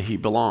immediately that he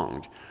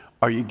belonged.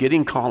 Are you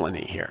getting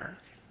colony here?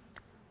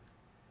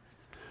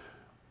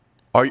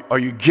 Are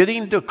you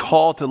getting the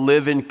call to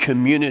live in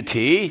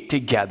community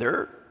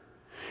together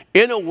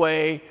in a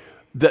way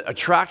that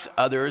attracts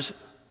others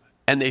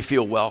and they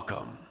feel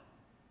welcome?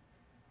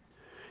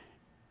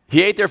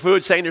 He ate their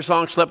food, sang their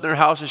songs, slept in their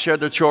houses,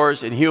 shared their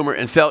chores in humor,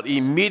 and felt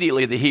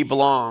immediately that he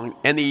belonged.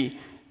 And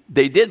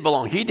they did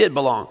belong. He did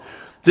belong.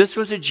 This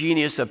was a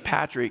genius of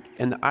Patrick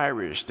and the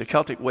Irish, the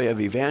Celtic way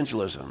of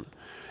evangelism.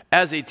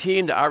 As a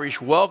team, the Irish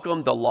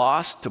welcomed the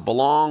lost to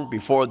belong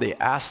before they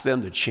asked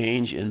them to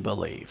change in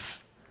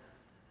belief.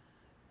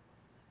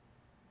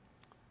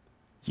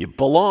 You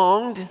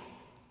belonged,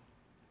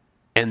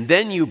 and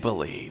then you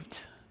believed.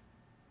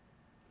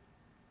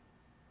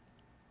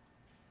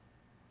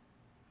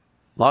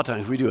 A lot of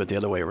times we do it the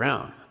other way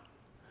around.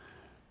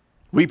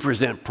 We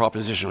present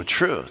propositional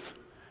truth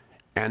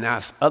and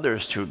ask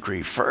others to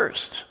agree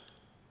first,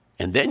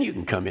 and then you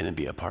can come in and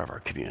be a part of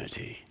our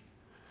community.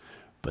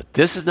 But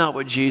this is not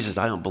what Jesus,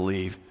 I don't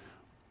believe,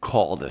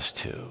 called us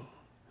to.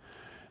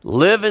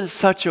 Live in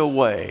such a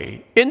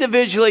way,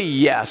 individually,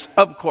 yes,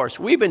 of course,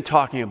 we've been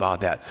talking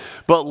about that.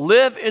 But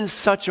live in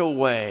such a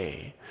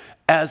way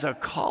as a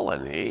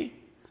colony,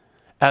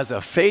 as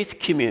a faith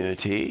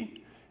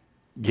community,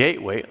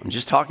 Gateway, I'm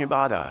just talking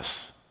about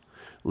us.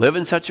 Live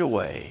in such a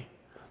way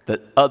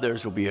that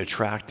others will be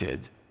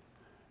attracted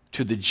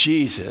to the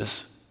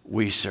Jesus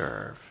we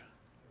serve.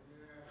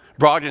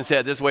 Brogdon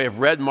said this way: if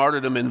red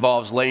martyrdom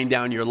involves laying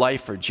down your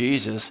life for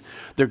Jesus,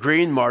 the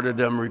green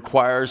martyrdom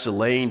requires the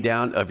laying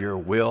down of your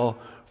will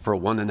for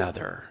one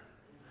another.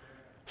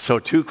 So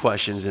 2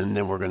 questions, and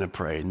then we're going to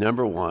pray.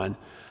 Number 1,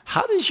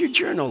 how does your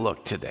journal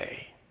look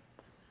today?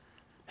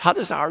 How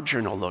does our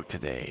journal look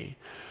today?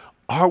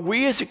 Are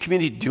we as a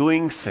community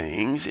doing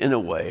things in a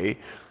way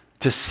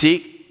to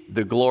seek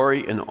the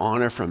glory and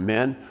honor from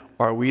men?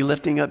 Or are we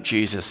lifting up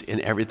Jesus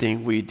in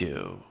everything we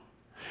do?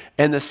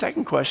 And the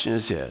second question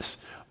is this: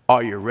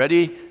 are you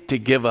ready to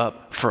give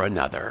up for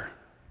another?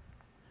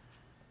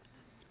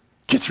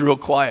 Gets real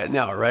quiet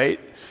now, right?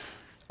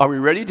 Are we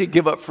ready to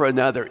give up for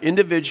another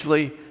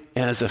individually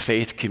and as a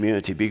faith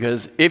community?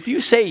 Because if you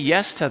say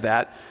yes to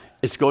that,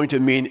 it's going to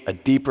mean a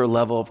deeper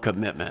level of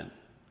commitment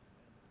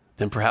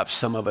than perhaps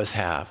some of us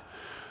have.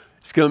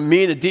 It's going to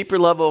mean a deeper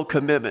level of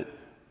commitment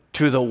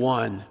to the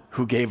one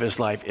who gave his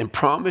life and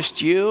promised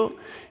you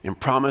and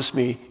promised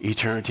me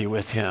eternity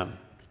with him.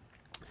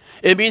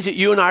 It means that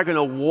you and I are going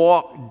to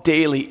walk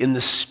daily in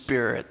the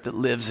Spirit that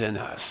lives in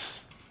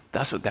us.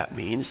 That's what that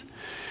means.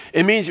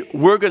 It means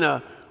we're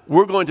going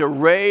to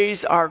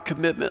raise our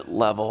commitment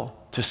level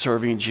to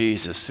serving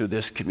Jesus through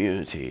this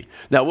community.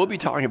 Now, we'll be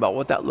talking about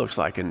what that looks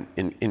like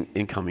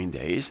in coming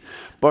days.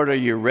 But are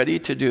you ready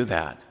to do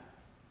that?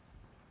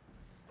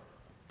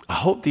 I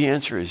hope the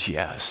answer is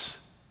yes.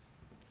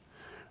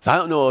 I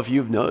don't know if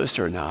you've noticed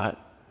or not,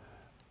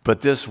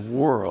 but this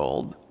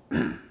world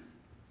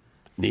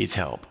needs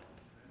help.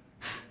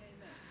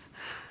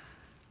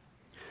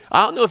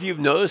 I don't know if you've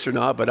noticed or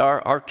not, but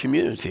our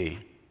community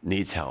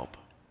needs help.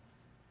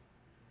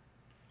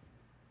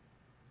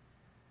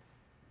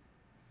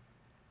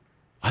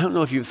 I don't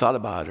know if you've thought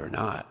about it or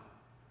not,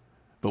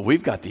 but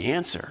we've got the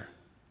answer.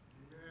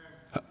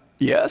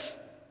 Yes,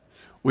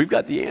 we've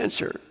got the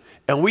answer.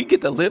 And we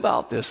get to live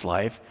out this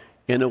life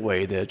in a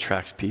way that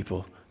attracts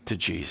people to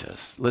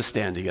Jesus. Let's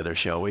stand together,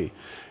 shall we?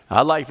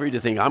 I'd like for you to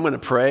think, I'm going to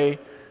pray.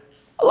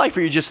 I'd like for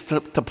you just to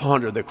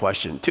ponder the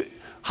question.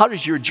 How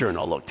does your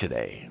journal look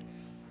today?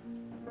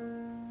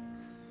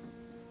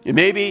 And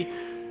maybe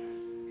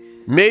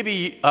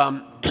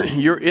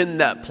you're in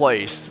that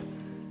place.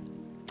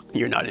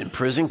 You're not in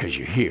prison because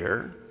you're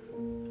here.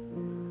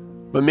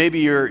 But maybe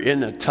you're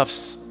in a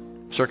tough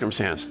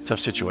circumstance, tough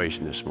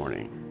situation this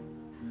morning.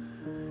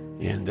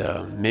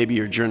 And maybe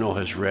your journal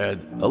has read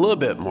a little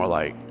bit more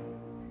like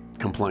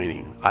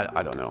complaining.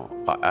 I don't know.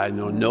 I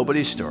know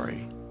nobody's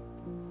story.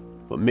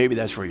 But maybe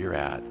that's where you're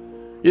at.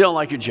 You don't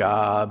like your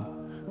job.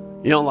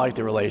 You don't like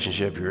the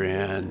relationship you're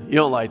in. You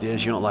don't like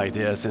this. You don't like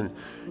this. And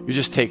you're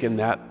just taking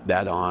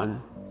that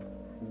on.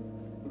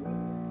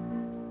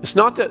 It's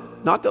not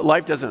that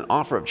life doesn't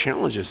offer up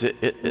challenges.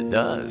 It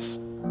does.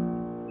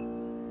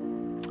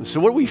 And so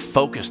what are we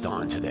focused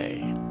on today?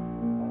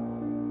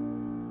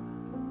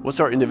 What's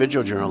our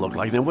individual journal look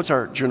like? Then what's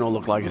our journal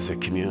look like as a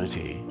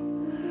community?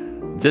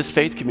 This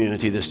faith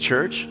community, this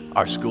church,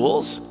 our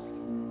schools,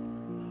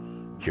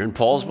 here in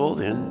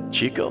Paulsville, in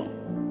Chico,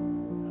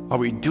 are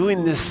we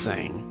doing this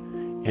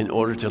thing in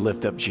order to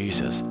lift up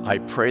Jesus? I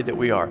pray that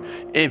we are.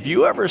 If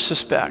you ever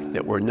suspect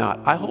that we're not,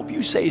 I hope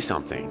you say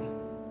something.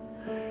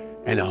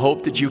 And I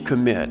hope that you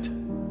commit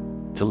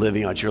to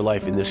living out your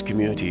life in this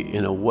community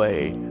in a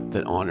way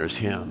that honors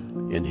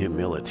him in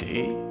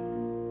humility,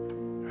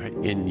 right?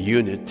 In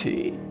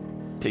unity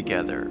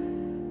together,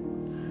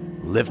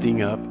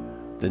 lifting up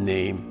the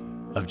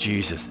name of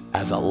Jesus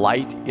as a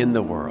light in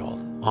the world.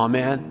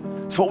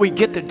 Amen. It's what we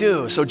get to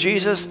do. So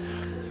Jesus,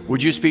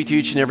 would you speak to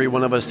each and every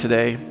one of us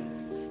today?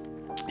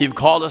 You've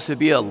called us to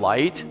be a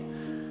light.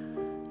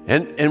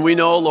 And we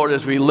know, Lord,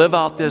 as we live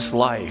out this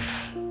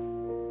life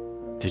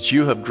that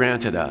you have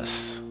granted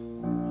us,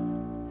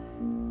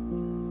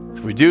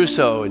 as we do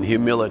so in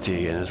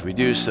humility and as we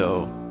do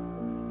so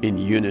in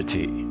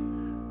unity,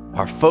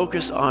 our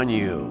focus on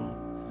you,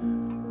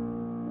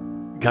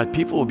 God,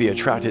 people will be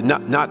attracted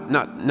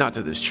not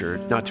to this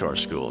church, not to our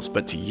schools,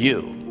 but to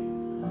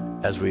you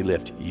as we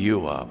lift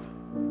you up.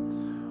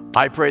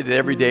 I pray that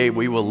every day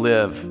we will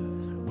live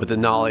with the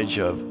knowledge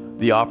of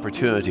the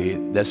opportunity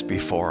that's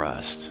before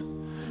us.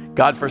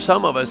 God, for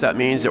some of us, that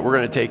means that we're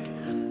going to take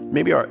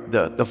maybe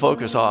the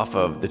focus off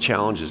of the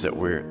challenges that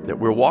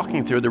we're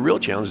walking through, the real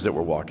challenges that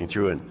we're walking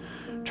through, and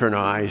turn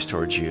our eyes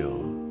towards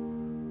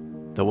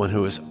you, the one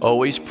who is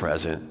always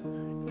present,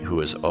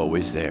 who is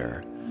always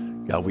there.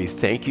 God, we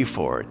thank you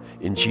for it.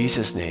 In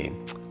Jesus'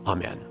 name,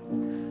 amen.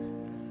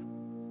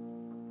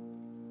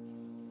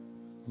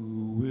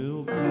 Who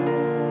will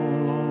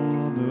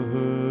call the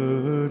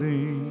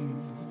hurting,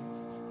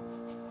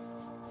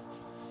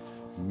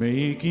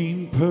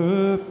 making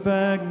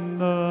perfect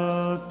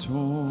the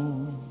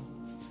torn?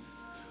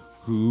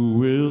 Who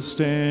will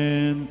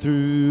stand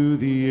through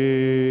the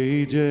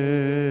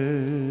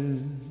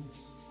ages,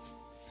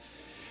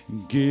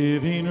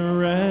 giving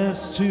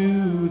rest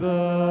to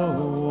the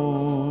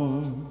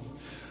worn?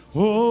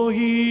 Oh,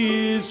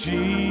 he is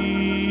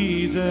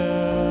Jesus.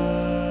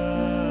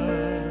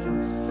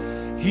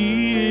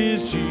 He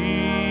is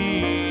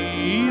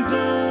Jesus,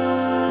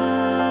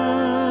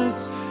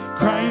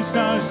 Christ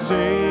our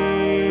Savior.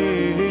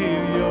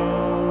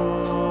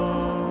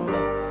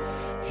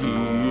 He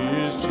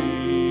is Jesus.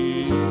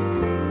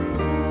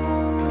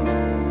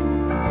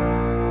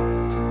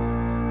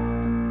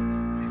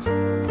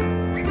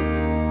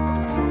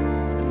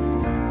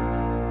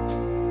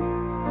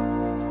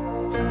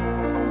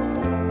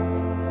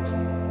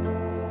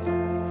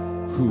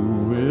 Who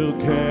will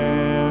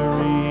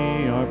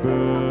carry our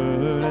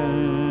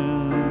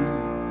burden,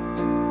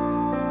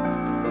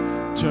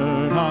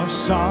 turn our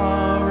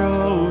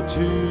sorrow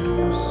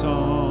to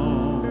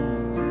song,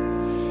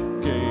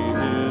 gave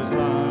his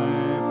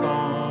life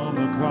on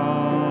the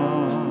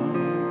cross,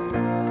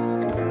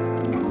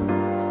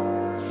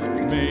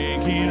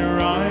 making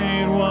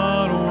right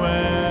what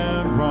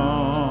went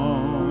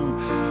wrong.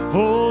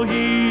 Oh,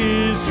 he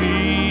is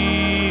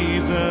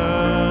Jesus.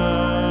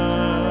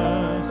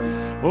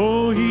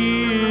 Oh,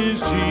 he is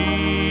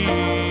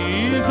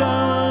Jesus,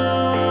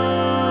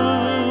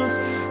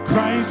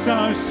 Christ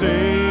our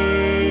Savior.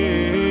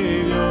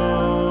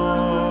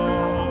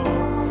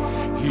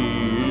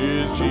 He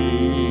is Jesus.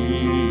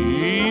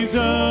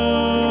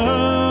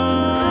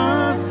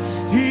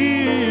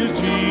 He is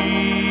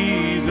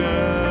Jesus,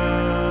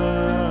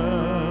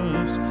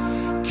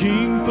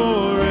 King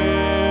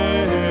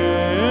forever,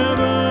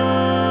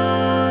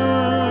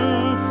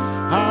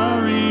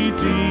 our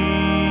Redeemer.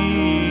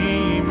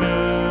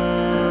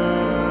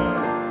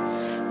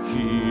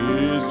 He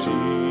is Jesus.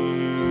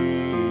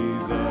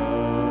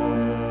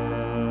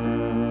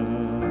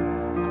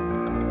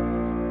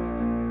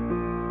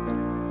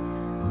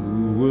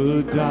 Who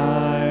would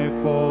die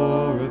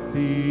for a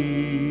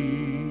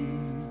thief,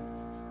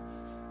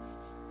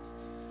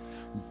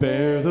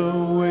 bear the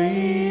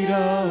weight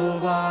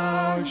of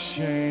our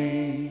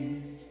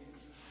shame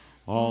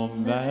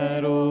on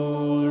that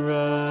old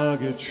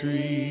rugged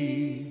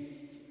tree?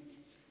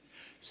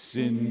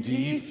 Sin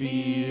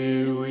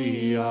defeated,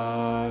 we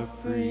are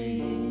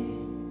free.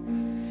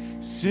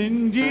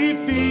 Sin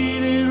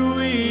defeated,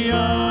 we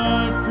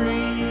are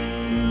free.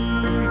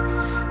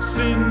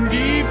 Sin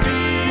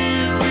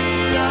defeated,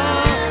 we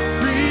are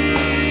free.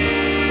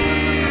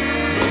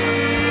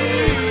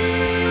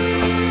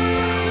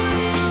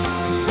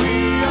 We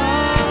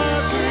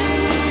are free.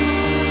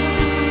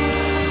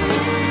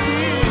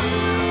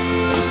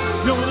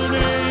 No other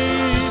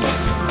name,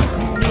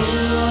 no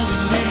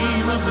other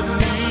name of the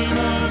name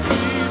of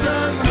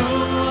Jesus, no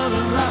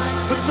other life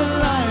but the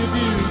life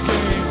you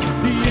gave.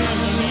 The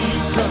enemy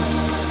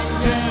crushed,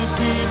 death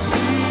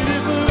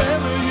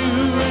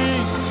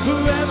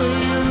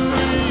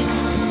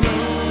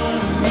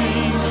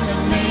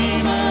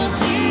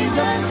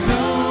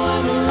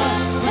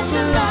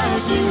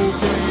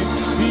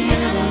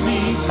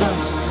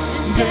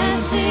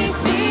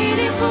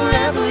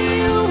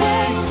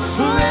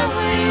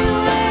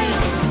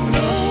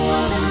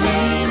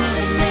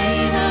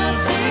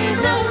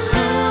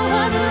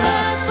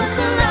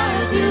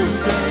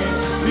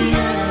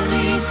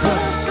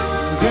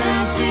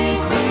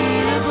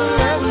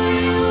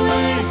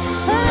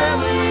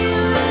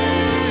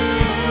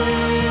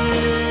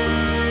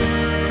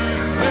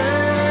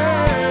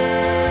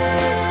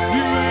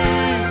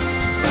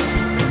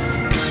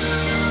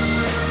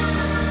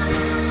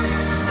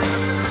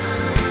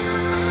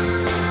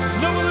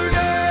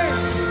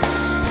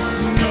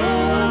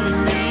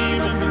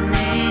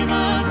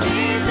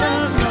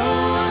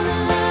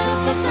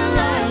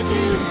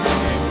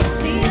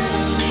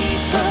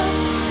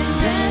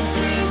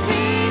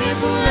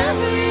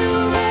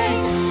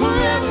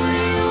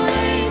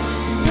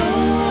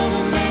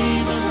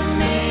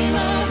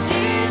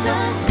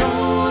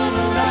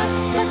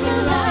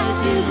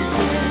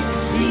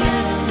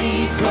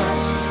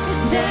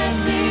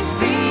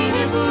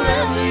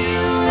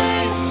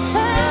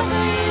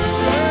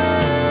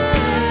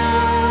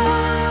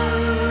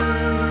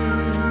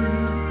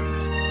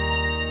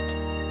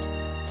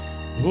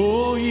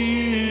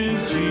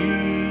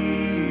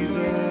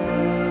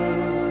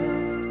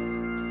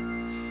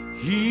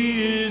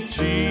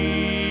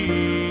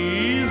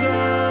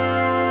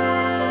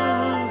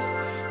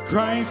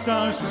Christ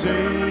our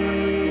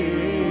Savior.